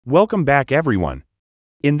Welcome back everyone.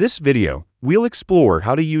 In this video, we'll explore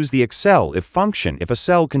how to use the Excel if function if a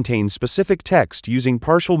cell contains specific text using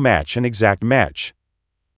partial match and exact match.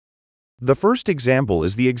 The first example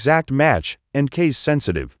is the exact match and case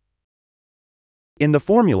sensitive. In the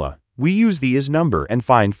formula, we use the ISNUMBER and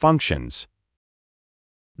FIND functions.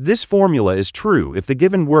 This formula is true if the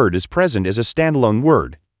given word is present as a standalone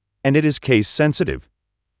word, and it is case sensitive.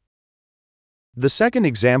 The second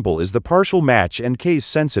example is the partial match and case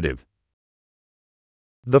sensitive.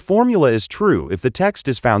 The formula is true if the text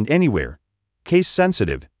is found anywhere, case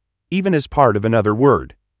sensitive, even as part of another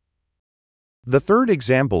word. The third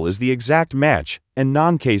example is the exact match and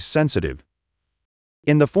non-case sensitive.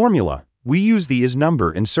 In the formula, we use the ISNUMBER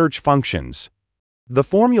and search functions. The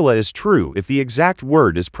formula is true if the exact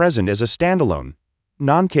word is present as a standalone,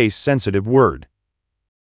 non-case sensitive word.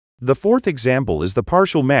 The fourth example is the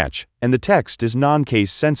partial match and the text is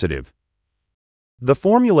non-case sensitive. The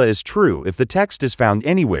formula is true if the text is found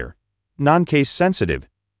anywhere, non-case sensitive,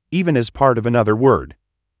 even as part of another word.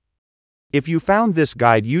 If you found this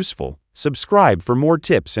guide useful, subscribe for more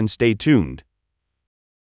tips and stay tuned.